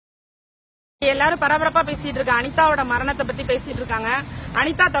எல்லாரும் பரபரப்பா பேசிட்டு இருக்காங்க. அனிதாவோட மரணத்தை பத்தி பேசிட்டு இருக்காங்க.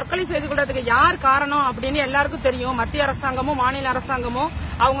 அனிதா தற்கொலை செய்து கொள்றதுக்கு யார் காரணம் அப்படின்னு எல்லாருக்கும் தெரியும். மத்திய அரசாங்கமும் மாநில அரசாங்கமும்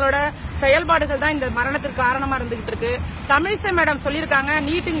அவங்களோட செயல்பாடுகள் தான் இந்த மரணத்திற்கு காரணமா இருந்துகிட்டு இருக்கு. தமிழிசை மேடம் சொல்லியிருக்காங்க,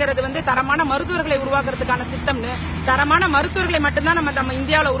 நீட்டுங்கிறது தரமான மருத்துவர்களை உருவாக்குறதுக்கான திட்டம்னு. தரமான மருத்துவர்களை மட்டும்தான் நம்ம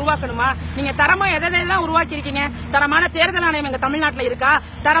இந்தியாவில உருவாக்கணுமா? நீங்க தரமா எதையெல்லாம் உருவாக்கி இருக்கீங்க? தரமான தேர்தல் ஆணையம் எங்க தமிழ்நாட்டில் இருக்கா?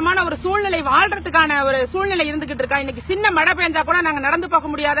 தரமான ஒரு சூழ்நிலை வாழ்றதுக்கான ஒரு சூழ்நிலை இருந்துகிட்டு இருக்கா? இன்னைக்கு சின்ன மழை பெஞ்சா கூட நாங்க நடந்து போக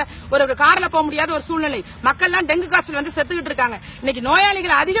முடியாத ஒரு கார்ல போக முடியாத ஒரு சூழ்நிலை. மக்கள் எல்லாம் டெங்கு காய்ச்சல் செத்துக்கிட்டு இருக்காங்க. இன்னைக்கு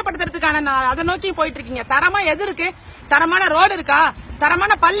நோயாளிகளை அதிகப்படுத்துறதுக்கான அதை நோக்கி போயிட்டு இருக்கீங்க. தரமா எது இருக்கு? தரமான ரோடு இருக்கா?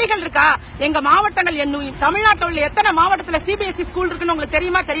 தரமான பள்ளிகள் இருக்கா? எங்க மாவட்டங்கள் தமிழ்நாட்டில் உள்ள எத்தனை மாவட்டத்தில் சிபிஎஸ்இ ஸ்கூல் இருக்குன்னு உங்களுக்கு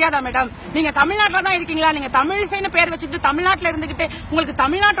தெரியுமா தெரியாதா மேடம்? நீங்க தமிழ்நாட்டில் தான் இருக்கீங்களா? நீங்க தமிழிசைன்னு பேர் வச்சுட்டு தமிழ்நாட்டில் இருந்துகிட்டு உங்களுக்கு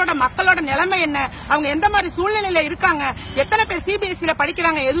தமிழ்நாட்டோட மக்களோட நிலைமை என்ன, அவங்க எந்த மாதிரி சூழ்நிலையில இருக்காங்க, எத்தனை பேர் சிபிஎஸ்இல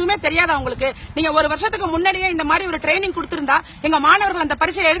படிக்கிறாங்க எதுவுமே தெரியாதா உங்களுக்கு? நீங்க ஒரு வருஷத்துக்கு முன்னாடியே இந்த மாதிரி ஒரு ட்ரைனிங் கொடுத்திருந்தா எங்க மாணவர்கள் அந்த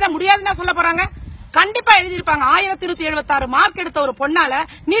பரீட்சை எழுத முடியாதுன்னு சொல்ல போறாங்க? கண்டிப்பா எழுதிருப்பாங்க. 1176 மார்க் எடுத்த ஒரு பொண்ணால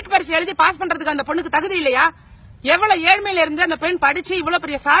நீட் பரீட்சை எழுதி பாஸ் பண்றதுக்கு அந்த பொண்ணுக்கு தகுதி இல்லையா? எவ்வளவு ஏழ்மையில இருந்து அந்த பெண் படிச்சு இவ்வளவு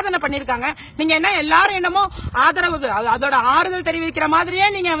பெரிய சாதனை பண்ணிருக்காங்க. நீங்க என்ன எல்லாரும் என்னமோ ஆதரவு, அதோட ஆறுதல் தெரிவிக்கிற மாதிரியே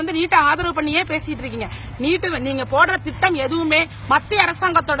நீங்க நீட்டை ஆதரவு பண்ணியே பேசிட்டு இருக்கீங்க. நீட்டு நீங்க போடுற திட்டம் எதுவுமே மத்திய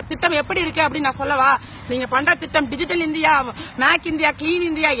அரசாங்கத்தோட திட்டம் எப்படி இருக்கு அப்படின்னு நான் சொல்லவா? நீங்க பண்ற திட்டம் digital India, make India, clean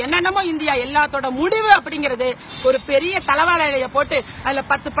India, என்னென்னமோ இந்தியா, எல்லாத்தோட முடிவு அப்படிங்கிறது ஒரு பெரிய தலைவாழைய போட்டு அதுல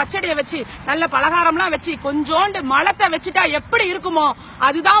 10 பச்சடியை வச்சு நல்ல பலகாரம்லாம் வச்சு கொஞ்சோண்டு மலத்தை வச்சுட்டா எப்படி இருக்குமோ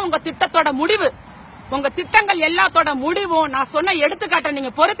அதுதான் உங்க திட்டத்தோட முடிவு. உங்க திட்டங்கள் எல்லாத்தோட முடிவும் நான் சொன்ன எடுத்துக்காட்டை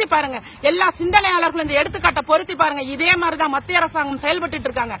நீங்க பொருத்தி பாருங்க. எல்லா சிந்தனையாளர்களும் இந்த எடுத்துக்காட்டை பொருத்தி பாருங்க. இதே மாதிரிதான் மத்திய அரசாங்கம் செயல்பட்டு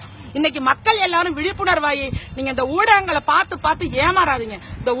இருக்காங்க. இன்னைக்கு மக்கள் எல்லாரும் விழிப்புணர்வாயி நீங்க இந்த ஊடகங்களை பார்த்து ஏமாறாதீங்க.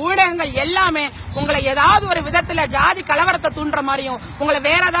 இந்த ஊடகங்கள் எல்லாமே உங்களை ஏதாவது ஒரு விதத்துல ஜாதி கலவரத்தை தூண்டுற மாதிரியும் உங்களை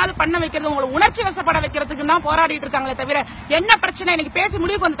வேற ஏதாவது பண்ண வைக்கிறது, உங்களை உணர்ச்சி வசப்பட வைக்கிறதுக்கு தான் போராடிட்டு இருக்காங்களே தவிர என்ன பிரச்சனை இன்னைக்கு பேசி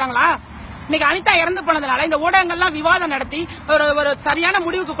முடிவுக்கு வந்துட்டாங்களா? இன்னைக்கு அனிதா இறந்து போனதுனால இந்த ஊடகங்கள்லாம் விவாதம் நடத்தி ஒரு சரியான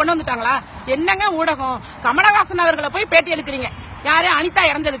முடிவுக்கு கொண்டு வந்துட்டாங்களா? என்னங்க ஊடகம்? கமலஹாசன் அவர்களை போய் பேட்டி எடுக்கிறீங்க. யாரு? அனிதா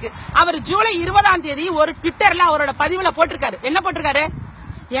இறந்ததுக்கு. அவர் ஜூலை 20ஆம் தேதி ஒரு ட்விட்டர்ல அவரோட பதிவுல போட்டிருக்காரு. என்ன போட்டிருக்காரு?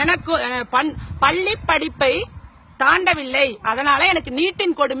 எனக்கு பள்ளி படிப்பை தாண்டவில்லை, அதனால எனக்கு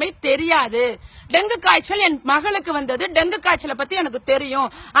நீட்டின் கொடுமை தெரியாது. டெங்கு காய்ச்சல் என் மகளுக்கு வந்தது, டெங்கு காய்ச்சலை பத்தி எனக்கு தெரியும்,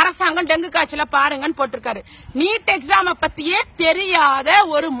 அரசாங்கம் டெங்கு காய்ச்சலை பாருங்கன்னு போட்டிருக்காரு. நீட் எக்ஸாம பத்தியே தெரியாத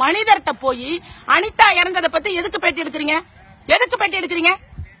ஒரு மனிதர்கிட்ட போய் அனிதா இறந்ததை பத்தி எதுக்கு பேட்டி எடுக்கிறீங்க? எதுக்கு பேட்டி எடுக்கிறீங்க?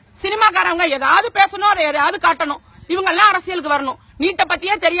 சினிமாக்காரங்க ஏதாவது பேசணும், அதை எதாவது காட்டணும். இவங்க எல்லாம் அரசியலுக்கு வரணும். நீட்டை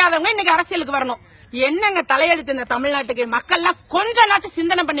பத்தியே தெரியாதவங்க இன்னைக்கு அரசியலுக்கு வரணும். என்னங்க தலையெடுத்து இந்த தமிழ்நாட்டுக்கு? மக்கள்லாம் கொஞ்ச நாச்சும்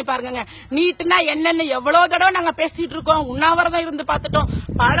சிந்தனை பண்ணி பாருங்க. நீட்டுனா என்னன்னு எவ்வளவு தடவை நாங்க பேசிட்டு இருக்கோம். உண்ணாவிரதம் இருந்து பார்த்துட்டோம்,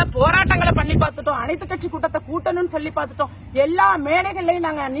 பல போராட்டங்களை பண்ணி பார்த்துட்டோம், அனைத்து கட்சி கூட்டத்தை கூட்டணும்னு சொல்லி பார்த்துட்டோம். எல்லா மேடைகள்லயும்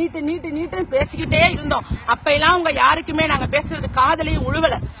நாங்க நீட்டு பேசிக்கிட்டே இருந்தோம். அப்ப எல்லாம் உங்க யாருக்குமே நாங்க பேசுறது காதலையும்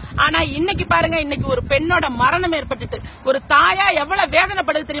உழுவல. ஆனா இன்னைக்கு பாருங்க, இன்னைக்கு ஒரு பெண்ணோட மரணம் ஏற்பட்டுட்டு ஒரு தாயா எவ்வளவு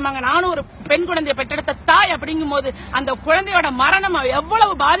வேதனைப்படுது தெரியுமாங்க? நானும் ஒரு பெண் குழந்தைய பெற்றெடுத்த தாய் அப்படிங்கும் போது அந்த குழந்தையோட மரணம்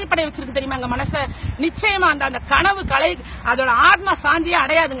எவ்வளவு பாதிப்படைய வச்சிருக்கு தெரியுமாங்க மனச? நிச்சயமா அந்த கனவு கலை அதோட ஆத்மா சாந்தியே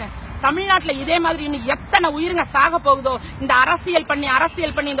அடையாதுங்க. தமிழ்நாட்டுல இதே மாதிரி இன்னும் எத்தனை உயிருங்க சாக போகுதோ. இந்த அரசியல்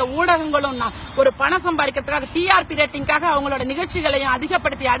பண்ணி இந்த ஊடகங்களும் ஒரு பணம் சம்பாதிக்கிறதுக்காக டிஆர்பி ரேட்டிங்காக அவங்களோட நிகழ்ச்சிகளையும்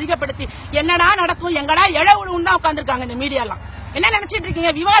அதிகப்படுத்தி என்னடா நடக்கும், எங்கடா இழவுன்னு தான் உட்காந்துருக்காங்க இந்த மீடியாலாம். என்ன நினைச்சிட்டு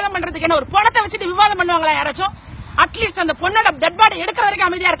இருக்கீங்க? விவாதம் பண்றதுக்கு என்ன ஒரு பணத்தை வச்சுட்டு விவாதம் பண்ணுவாங்களா யாராச்சும்? அட்லீஸ்ட் அந்த பொண்ணோட டெட் பாடி எடுக்கிற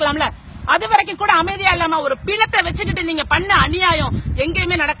வரைக்கும் அமைதியா இருக்கலாம்ல. அது வரைக்கும் கூட அமைதியா இல்லாம ஒரு பிணத்தை வச்சுக்கிட்டு நீங்க பண்ண அநியாயம்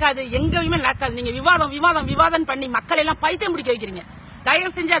எங்கேயுமே நடக்காது. நீங்க விவாதம் பண்ணி மக்களை எல்லாம் பைத்தியம் முடிக்க வைக்கிறீங்க. தயவு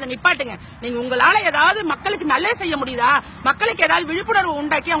செஞ்சு அதை நிப்பாட்டுங்க. நீங்க உங்களால ஏதாவது மக்களுக்கு நல்லது செய்ய முடியுதா, மக்களுக்கு ஏதாவது விழிப்புணர்வு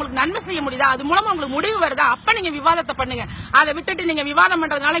உண்டாக்கி அவங்களுக்கு நன்மை செய்ய முடியுதா, அது மூலமா உங்களுக்கு முடிவு வருதா, அப்ப நீங்க விவாதத்தை பண்ணுங்க. அதை விட்டுட்டு நீங்க விவாதம்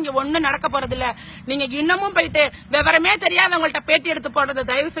பண்றதுனால இங்க ஒண்ணும் நடக்க போறது இல்ல. நீங்க இன்னமும் போயிட்டு விவரமே தெரியாதவங்கள்ட்ட பேட்டி எடுத்து போடுறதை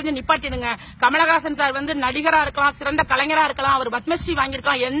தயவு செஞ்சு நிப்பாட்டிடுங்க. கமலஹாசன் சார் நடிகரா இருக்கலாம், சிறந்த கலைஞரா இருக்கலாம், அவர் பத்மஸ்ரீ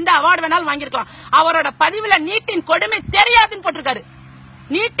வாங்கியிருக்கலாம், எந்த அவார்டு வேணாலும் வாங்கியிருக்கலாம். அவரோட பதிவுல நீட்டின் கொடுமை தெரியாதுன்னு போட்டிருக்காரு.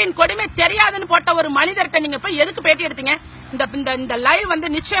 நீட்டின் கொடுமை தெரியாதுன்னு போட்ட ஒரு மனிதர்கிட்ட நீங்க போய் எதுக்கு பேட்டி எடுத்தீங்க? இந்த லைவ்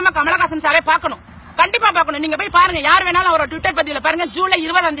நிச்சயமா கமலஹாசன் சாரே பார்க்கணும், கண்டிப்பா பார்க்கணும். நீங்க போய் பாருங்க, யார் வேணாலும் அவரோட ட்விட்டர் பதிவுல பாருங்க. ஜூலை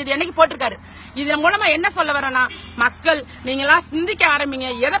 20ஆம் தேதி அன்னைக்கு போட்டிருக்காரு. இதன் மூலமா என்ன சொல்ல வரேன்னா, மக்கள் நீங்களா சிந்திக்க ஆரம்பிங்க,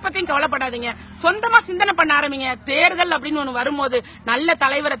 எதை பத்தியும் கவலைப்படாதீங்க, சொந்தமா சிந்தனை பண்ண ஆரம்பிங்க. தேர்தல் அப்படின்னு ஒண்ணு வரும்போது நல்ல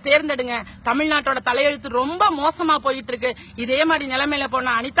தலைவரை தேர்ந்தெடுங்க. தமிழ்நாட்டோட தலையெழுத்து ரொம்ப மோசமா போயிட்டு இருக்கு. இதே மாதிரி நிலைமையில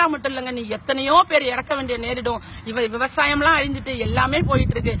போனா அனிதா மட்டும் இல்லங்க, நீ எத்தனையோ பேர் இறக்க வேண்டிய நேரிடும். விவசாயம்லாம் அழிஞ்சிட்டு எல்லாமே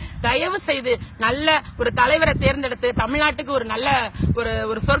போயிட்டு இருக்கு. தயவு செய்து நல்ல ஒரு தலைவரை தேர்ந்தெடுத்து தமிழ்நாட்டுக்கு ஒரு நல்ல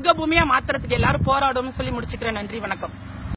ஒரு சொர்க்க பூமியா மாத்துறதுக்கு எல்லாரும் போராடும் சொல்லி முடிச்சுக்கிறேன். நன்றி, வணக்கம்.